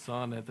has for the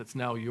Son that's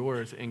now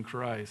yours in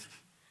Christ,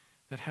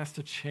 that has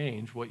to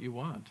change what you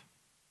want.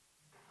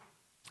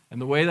 And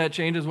the way that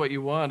changes what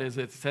you want is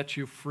it sets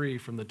you free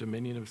from the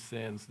dominion of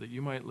sin so that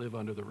you might live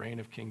under the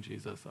reign of King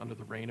Jesus, under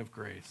the reign of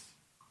grace.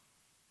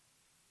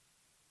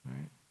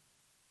 Right?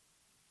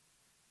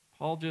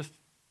 Paul just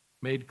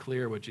made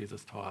clear what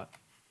Jesus taught.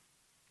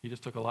 He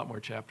just took a lot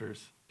more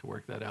chapters to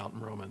work that out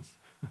in Romans.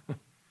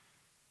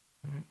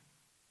 Right?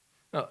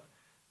 Now,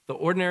 the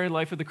ordinary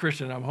life of the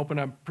Christian, I'm hoping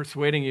I'm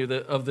persuading you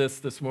of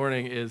this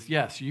morning, is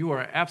yes, you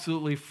are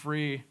absolutely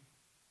free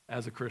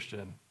as a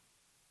Christian.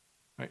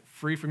 Right?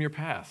 Free from your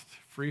past,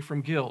 free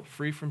from guilt,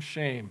 free from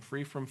shame,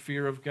 free from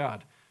fear of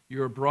God.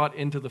 You are brought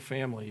into the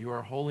family. You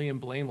are holy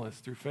and blameless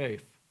through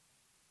faith.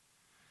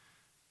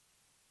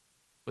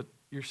 But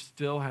you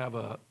still have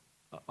a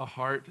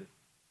heart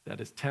that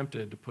is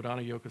tempted to put on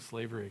a yoke of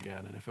slavery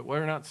again. And if it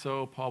were not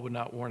so, Paul would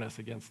not warn us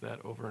against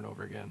that over and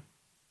over again.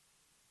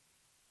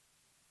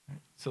 Right?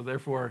 So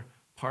therefore,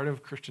 part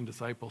of Christian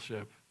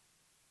discipleship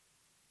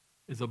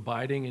is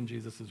abiding in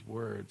Jesus'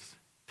 words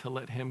to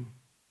let him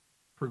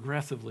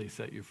progressively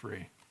set you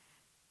free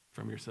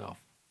from yourself.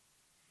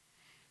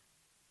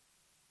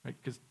 Right?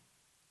 Because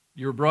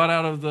you're brought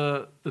out of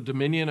the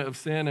dominion of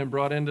sin and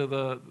brought into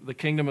the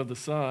kingdom of the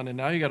Son, and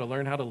now you got to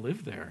learn how to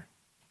live there.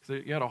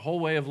 Because you had a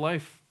whole way of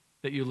life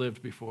that you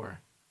lived before.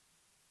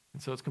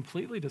 And so it's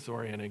completely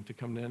disorienting to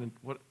come in and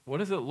what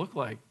does it look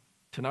like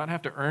to not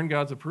have to earn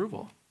God's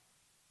approval?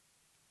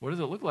 What does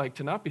it look like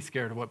to not be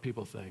scared of what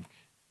people think?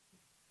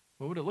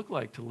 What would it look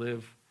like to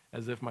live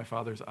as if my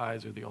Father's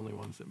eyes are the only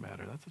ones that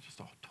matter? That's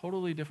just a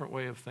totally different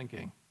way of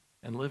thinking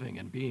and living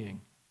and being.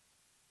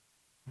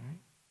 Right?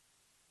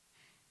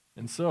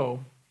 And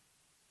so,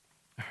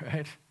 all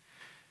right,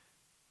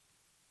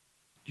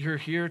 you're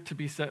here to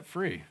be set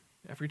free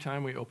every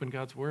time we open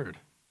God's word,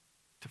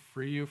 to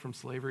free you from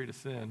slavery to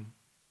sin,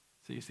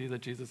 so you see that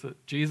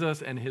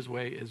Jesus and his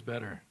way is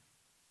better.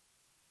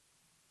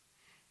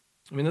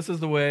 I mean, this is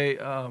the way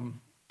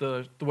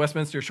the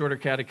Westminster Shorter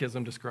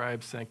Catechism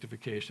describes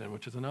sanctification,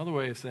 which is another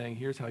way of saying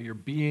here's how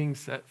you've been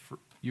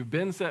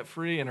set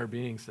free and are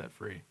being set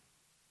free.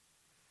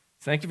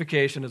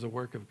 Sanctification is a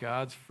work of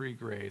God's free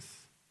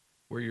grace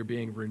where you're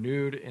being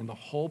renewed in the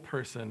whole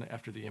person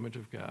after the image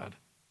of God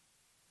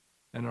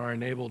and are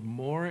enabled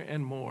more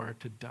and more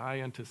to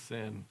die unto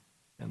sin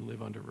and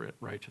live under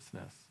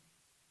righteousness.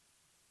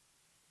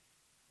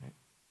 Right?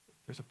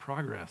 There's a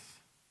progress.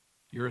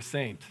 You're a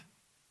saint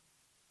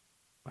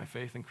by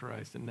faith in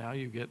Christ, and now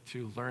you get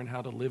to learn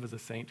how to live as a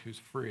saint who's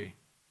free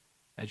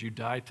as you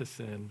die to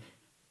sin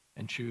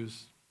and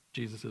choose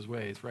Jesus'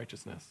 ways,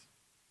 righteousness.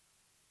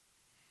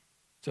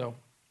 So,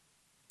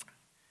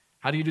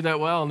 how do you do that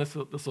well? And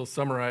this will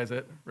summarize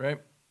it, right?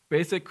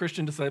 Basic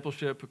Christian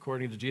discipleship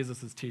according to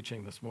Jesus'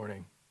 teaching this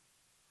morning.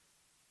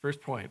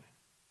 First point,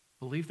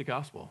 believe the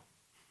gospel.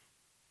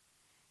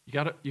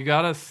 You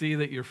gotta see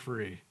that you're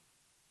free,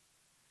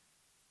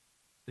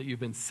 that you've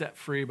been set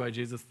free by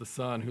Jesus the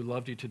Son, who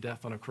loved you to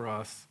death on a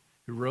cross,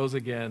 who rose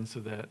again,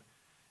 so that,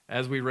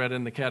 as we read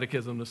in the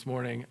Catechism this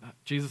morning,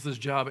 Jesus'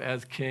 job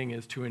as King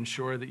is to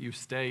ensure that you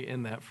stay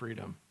in that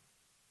freedom.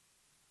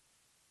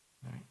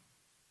 Right?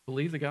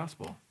 Believe the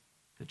gospel,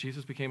 that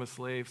Jesus became a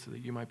slave so that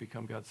you might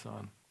become God's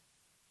son.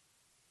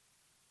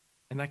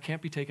 And that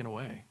can't be taken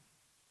away.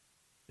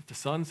 If the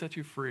Son sets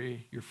you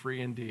free, you're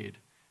free indeed.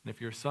 And if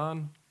you're a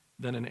son,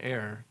 then an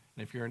heir.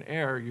 And if you're an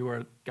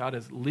heir, God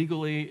is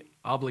legally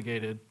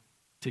obligated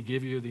to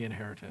give you the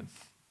inheritance.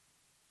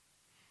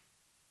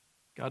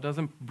 God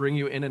doesn't bring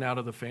you in and out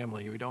of the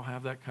family. We don't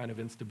have that kind of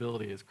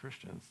instability as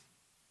Christians.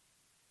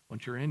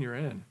 Once you're in, you're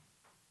in.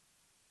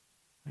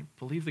 Right?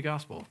 Believe the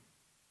gospel.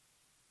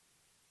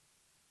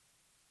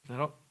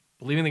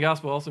 Believing the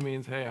gospel also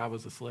means, hey, I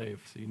was a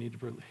slave. So you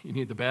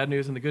need the bad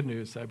news and the good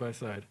news side by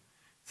side.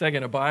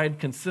 Second, abide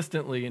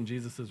consistently in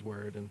Jesus'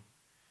 word. And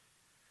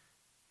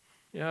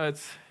yeah,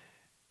 it's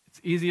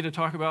easy to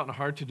talk about and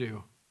hard to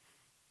do,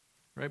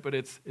 right? But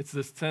it's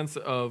this sense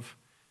of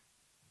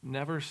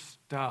never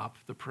stop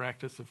the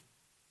practice of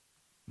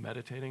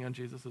meditating on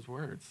Jesus'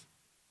 words.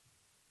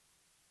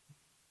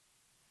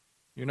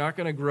 You're not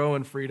going to grow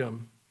in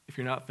freedom if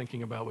you're not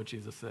thinking about what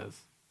Jesus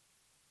says,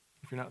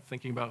 if you're not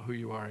thinking about who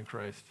you are in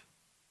Christ.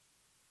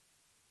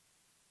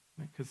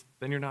 Because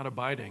then you're not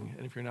abiding,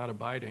 and if you're not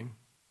abiding,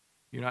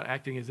 you're not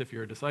acting as if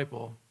you're a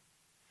disciple.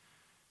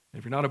 And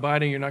if you're not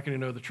abiding, you're not going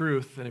to know the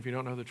truth, and if you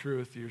don't know the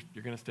truth,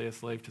 you're going to stay a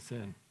slave to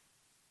sin.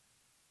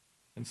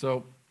 And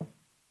so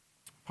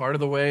part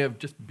of the way of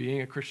just being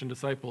a Christian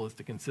disciple is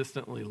to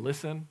consistently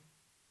listen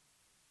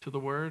to the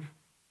word.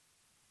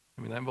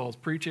 I mean, that involves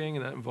preaching,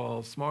 and that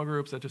involves small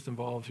groups, that just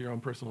involves your own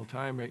personal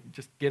time, right?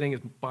 Just getting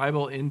his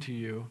Bible into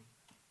you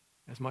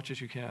as much as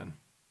you can.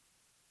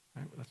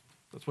 Right?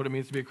 That's what it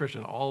means to be a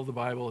Christian. All of the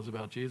Bible is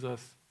about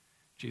Jesus.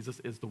 Jesus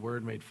is the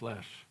Word made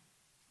flesh.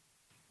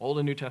 Old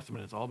and New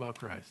Testament, it's all about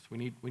Christ. We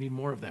need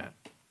more of that.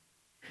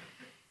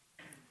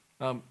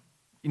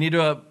 You need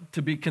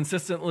to be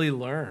consistently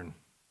learn.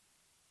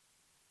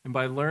 And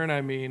by learn,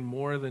 I mean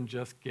more than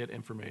just get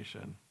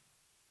information.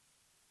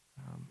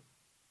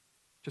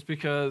 Just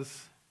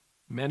because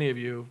many of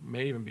you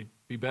may even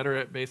be better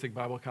at basic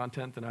Bible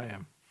content than I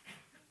am,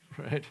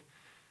 right?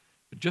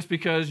 But just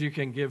because you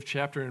can give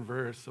chapter and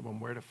verse on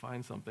where to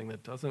find something,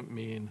 that doesn't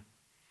mean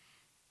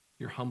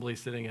you're humbly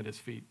sitting at his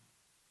feet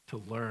to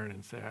learn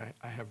and say,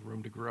 I have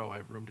room to grow, I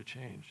have room to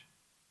change.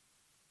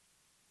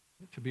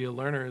 To be a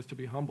learner is to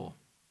be humble.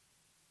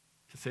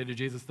 To say to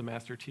Jesus, the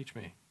Master, teach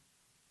me.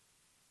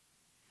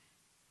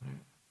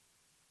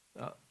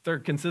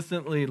 Third,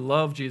 consistently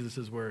love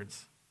Jesus'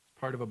 words. It's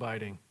part of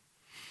abiding.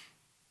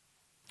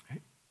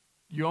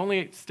 You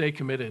only stay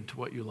committed to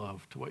what you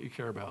love, to what you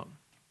care about.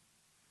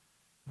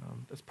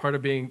 That's part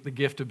of being, the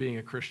gift of being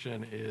a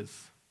Christian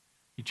is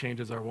he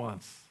changes our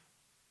wants.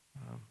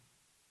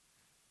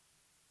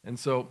 And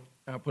so,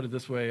 I'll put it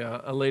this way,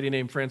 a lady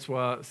named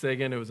Francoise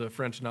Sagan, who was a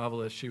French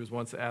novelist, she was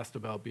once asked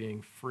about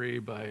being free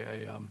by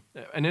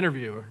an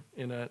interviewer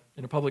in a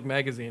public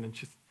magazine, and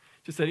she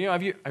said,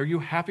 are you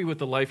happy with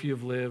the life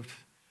you've lived?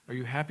 Are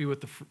you happy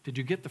with did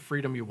you get the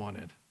freedom you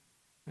wanted?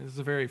 And this is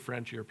a very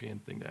French European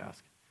thing to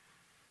ask.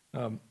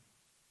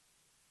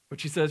 But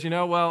she says,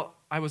 well,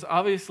 I was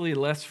obviously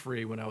less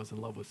free when I was in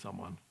love with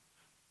someone.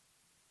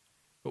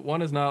 But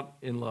one is not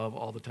in love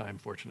all the time,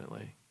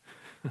 fortunately.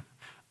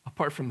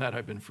 Apart from that,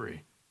 I've been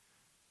free.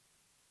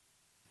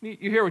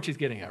 You hear what she's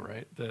getting at,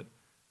 right? That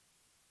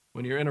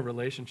when you're in a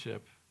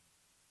relationship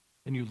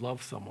and you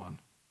love someone,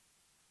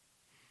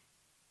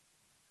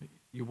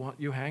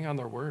 you hang on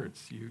their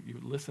words. You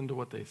listen to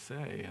what they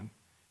say, and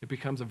it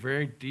becomes a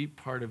very deep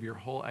part of your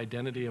whole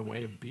identity and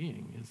way of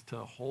being is to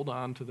hold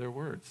on to their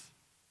words.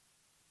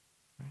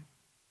 Right?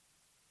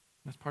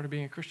 That's part of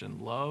being a Christian.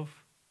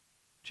 Love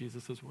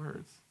Jesus'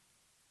 words.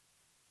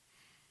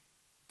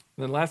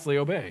 And then lastly,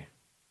 obey.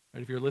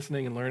 Right? If you're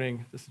listening and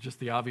learning, this is just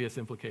the obvious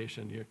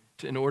implication.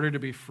 In order to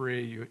be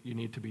free, you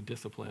need to be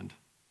disciplined.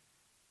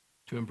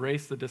 To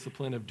embrace the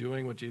discipline of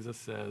doing what Jesus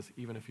says,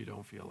 even if you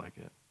don't feel like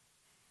it.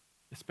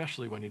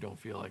 Especially when you don't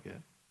feel like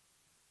it.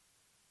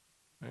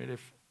 Right? It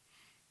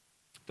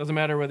doesn't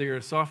matter whether you're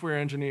a software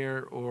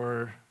engineer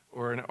or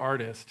an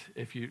artist.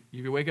 If you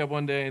wake up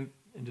one day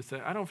and just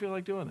say, I don't feel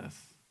like doing this,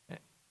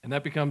 and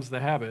that becomes the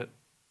habit,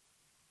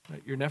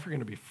 right? You're never going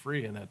to be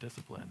free in that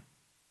discipline.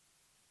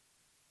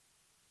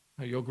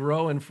 You'll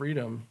grow in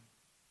freedom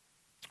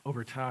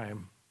over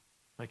time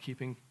by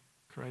keeping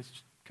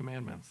Christ's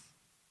commandments.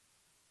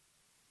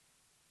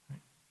 Right?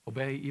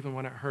 Obey even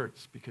when it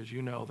hurts, because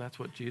you know that's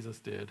what Jesus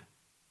did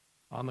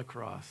on the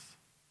cross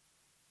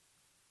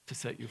to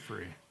set you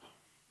free.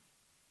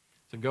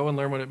 So go and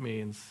learn what it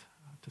means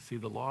to see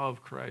the law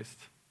of Christ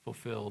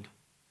fulfilled.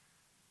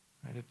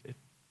 Right? It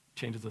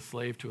changes a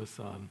slave to a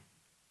son.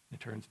 It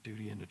turns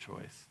duty into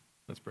choice.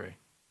 Let's pray.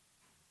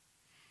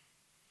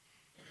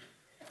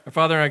 Our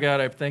Father, our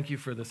God, I thank you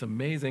for this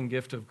amazing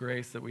gift of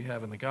grace that we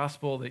have in the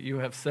gospel, that you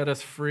have set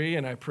us free,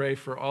 and I pray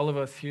for all of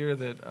us here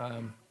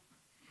that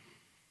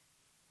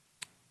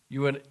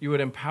you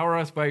would empower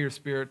us by your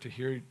Spirit to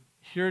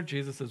hear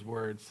Jesus'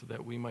 words so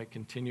that we might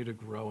continue to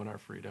grow in our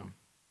freedom.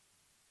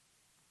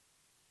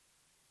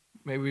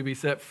 May we be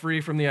set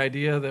free from the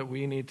idea that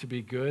we need to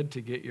be good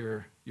to get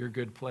your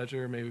good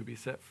pleasure. May we be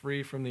set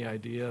free from the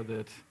idea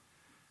that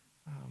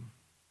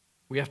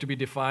we have to be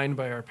defined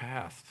by our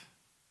past.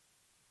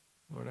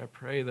 Lord, I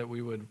pray that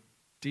we would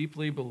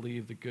deeply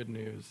believe the good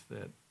news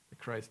that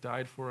Christ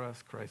died for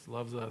us, Christ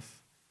loves us.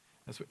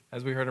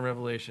 As we heard in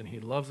Revelation,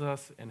 he loves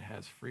us and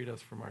has freed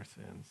us from our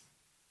sins.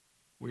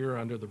 We are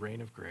under the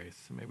reign of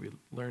grace, and may we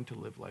learn to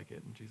live like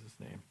it. In Jesus'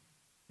 name,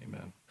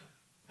 amen.